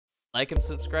Like and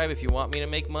subscribe if you want me to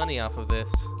make money off of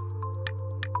this.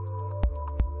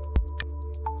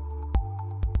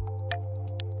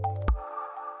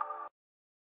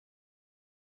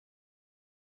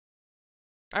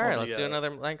 Alright, let's do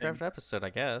another Minecraft episode, I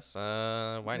guess.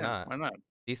 Why not? Why not?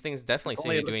 These things definitely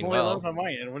seem to be doing only well. on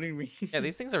my end. What do you mean? Yeah,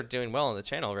 these things are doing well on the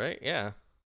channel, right? Yeah.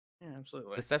 Yeah,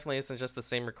 absolutely. This definitely isn't just the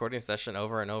same recording session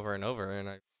over and over and over, and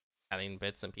I'm adding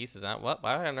bits and pieces out. What?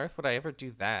 Why on earth would I ever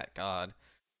do that? God.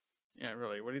 Yeah,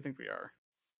 really. What do you think we are?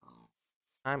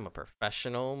 I'm a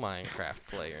professional Minecraft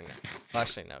player now. Well,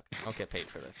 actually, no. I don't get paid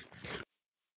for this.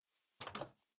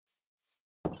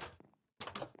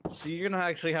 So you're gonna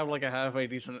actually have like a halfway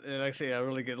decent, actually a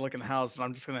really good looking house, and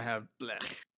I'm just gonna have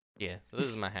blech. Yeah, so this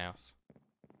is my house.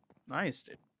 Nice,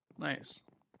 dude. Nice.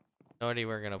 No idea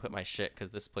where we're gonna put my shit because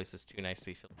this place is too nice to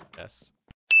be filled with chests.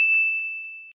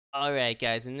 Alright,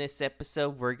 guys, in this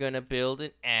episode, we're gonna build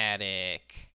an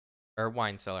attic. Or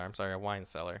wine cellar. I'm sorry, a wine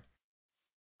cellar.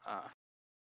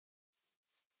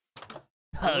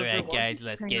 Alright, guys,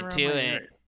 let's get to it.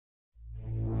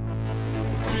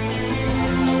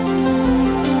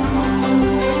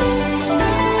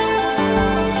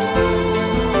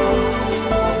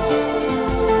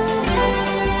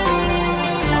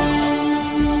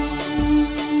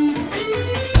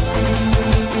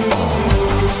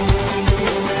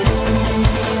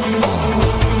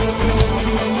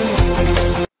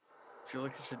 I feel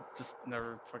like you should just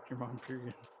never fuck your mom,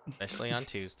 period. Especially on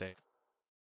Tuesday.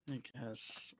 I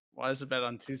guess. Why is it bad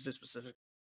on Tuesday specific?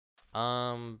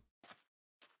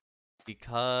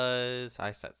 Because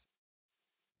I said so.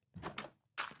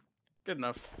 Good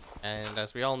enough. And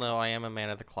as we all know, I am a man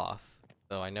of the cloth,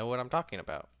 so I know what I'm talking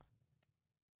about.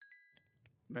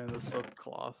 Man, that's silk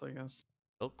cloth, I guess.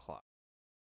 Silk cloth.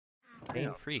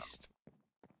 Damn priest.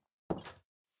 Oh,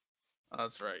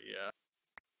 that's right, yeah.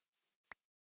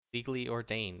 Legally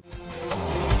ordained.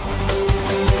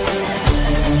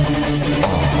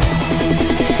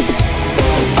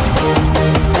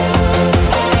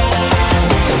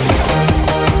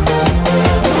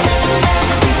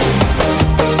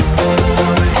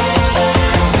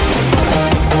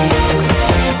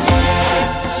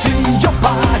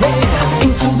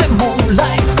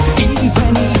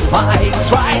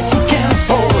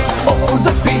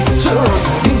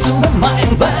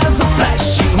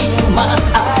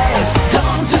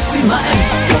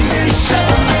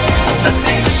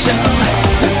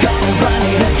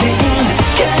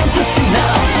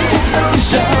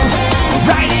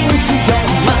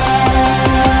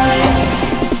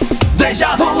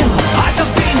 Deja vu, I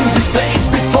just been in this place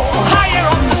before. Higher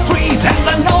on the street, and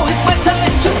I know it's my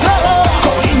time to go.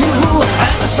 Going new,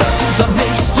 and the search is a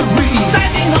mystery.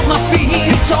 Standing on my feet,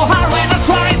 it's so hard when I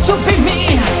try to be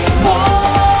me.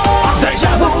 Whoa,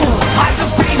 deja vu, I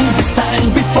just been in this time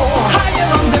before.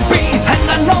 Higher on the beat, and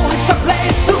I know it's a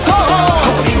place to go.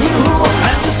 Going new,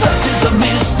 and the search is a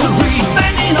mystery.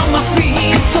 Standing on my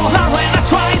feet, it's so hard when I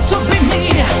try to be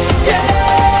me. Yeah.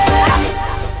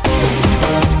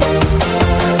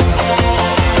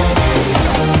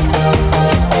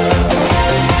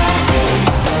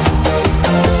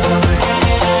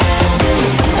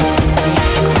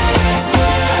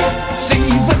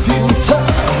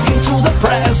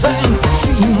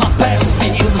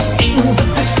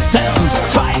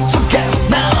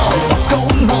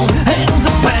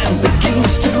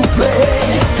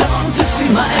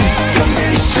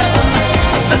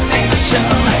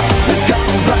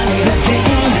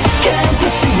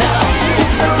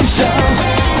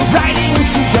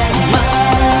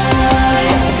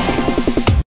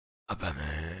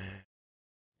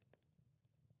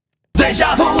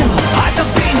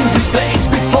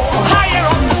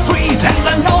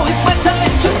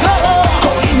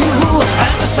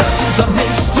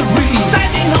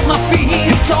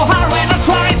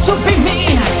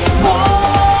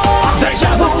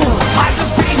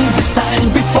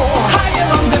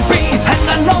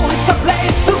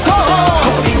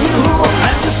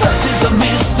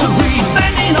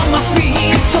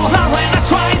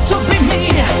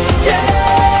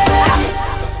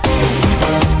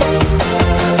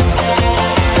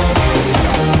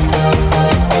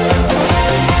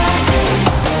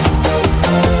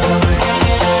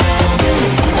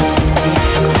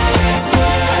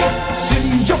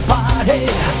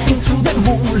 Into the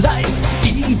moonlight,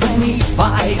 even if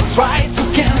I try to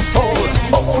cancel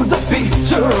all the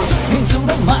pictures into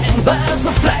the mind, there's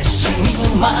a flashing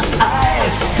in my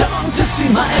eyes. Don't you see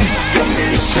my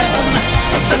condition?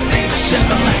 The fiction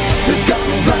is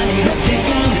gone right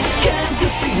again. Can't you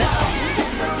see now?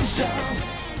 Illusions.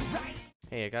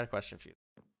 Hey, I got a question for you.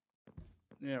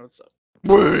 Yeah, what's up?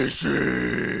 Where is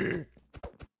she?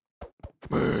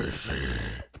 Where's she?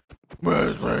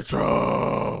 Where's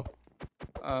Rachel?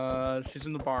 She's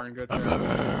in the barn. Go check.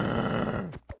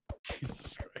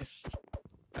 Jesus Christ.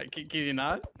 Can you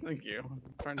not? Thank you. I'm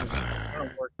trying to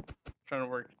work. Trying to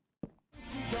work.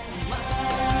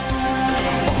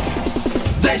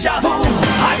 Deja vu,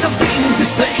 I just been in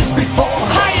this place before.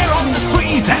 Higher on the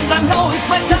street, and I know it's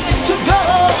my time to go.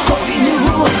 Calling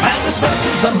you, and the search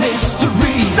is a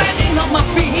mystery. Standing on my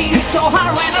feet, it's so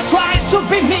hard when I try to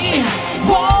be me.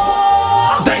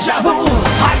 Whoa, deja vu,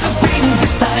 I just been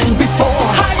this time before.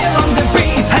 Higher on the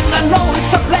beat, and I know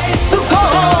it's a place to go.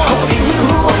 Calling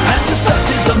you, and the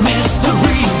search is a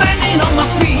mystery. Standing on my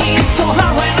feet, it's so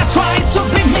hard when I try to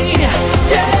be me.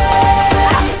 Yeah.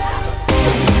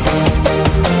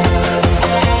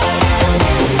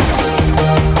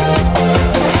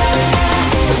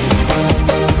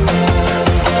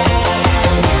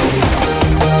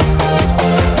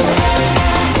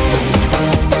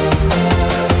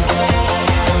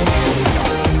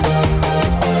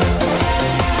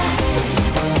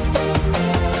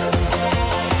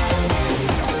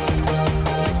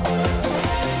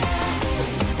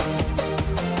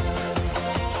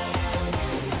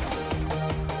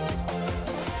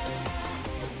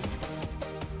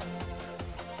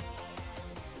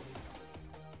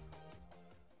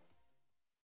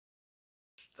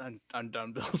 I'm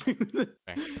done building it.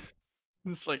 Okay.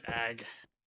 It's like ag.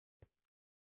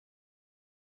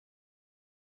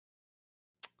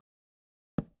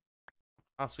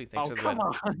 Oh, sweet. Thanks Oh for the come bed.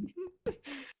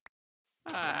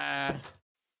 on.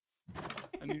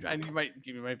 I need my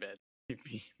give me my bed. Give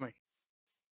me my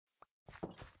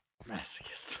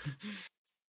masochist.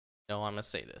 No, I'm a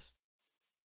sadist.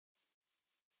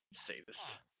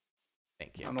 Sadist.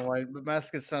 Thank I you. don't know why, but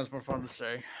masochist sounds more fun to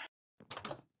say.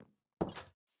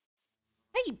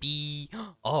 Hey, B.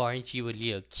 Oh, aren't you a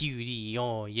little cutie?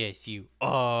 Oh, yes, you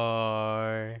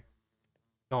are.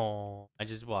 Oh, I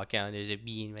just walk out and there's a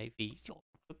bee in my face. Oh,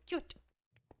 so cute.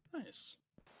 Nice.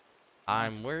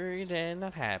 I'm worried and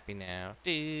not happy now.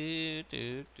 Do,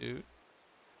 do, do.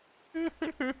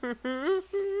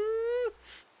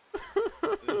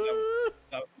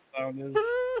 That sound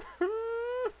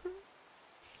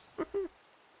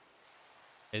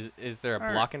is. Is there a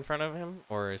Alright. block in front of him,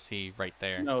 or is he right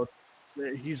there? No,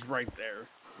 he's right there.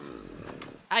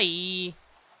 Hi.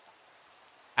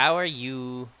 How are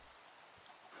you?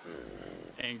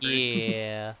 Angry.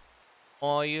 Yeah.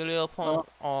 Oh, you little punk.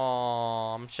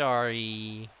 Oh, I'm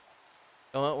sorry.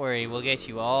 Don't worry, we'll get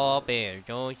you all better.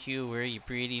 Don't you worry, you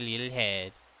pretty little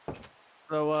head.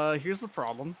 So, here's the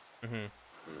problem. Mhm.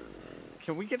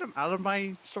 Can we get him out of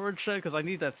my storage shed? Because I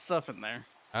need that stuff in there.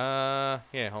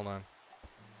 Yeah. Hold on.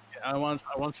 I want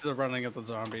to see the running of the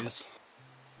zombies.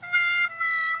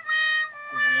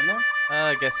 Is he in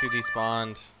there? Guess who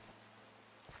despawned?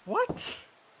 What?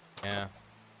 Yeah.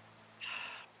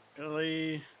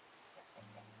 Really?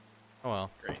 Oh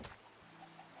well. Great.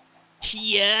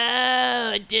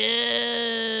 Yeah, dude.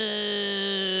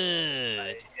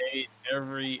 I hate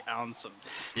every ounce of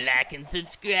that. Like and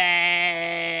subscribe.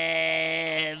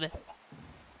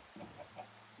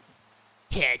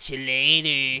 Catch you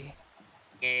later,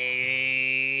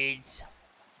 nerds.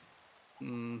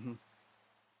 Mm-hmm.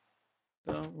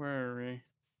 Don't worry.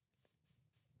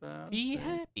 about Be it.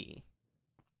 happy.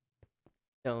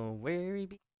 Don't worry,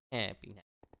 be happy now.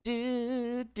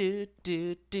 Do do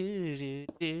do do do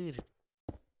do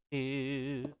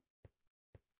do.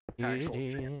 Actual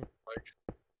Do, jam, like.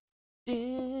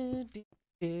 do, do,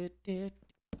 do, do,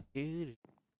 do.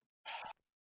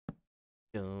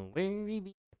 Don't worry,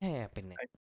 be happy now.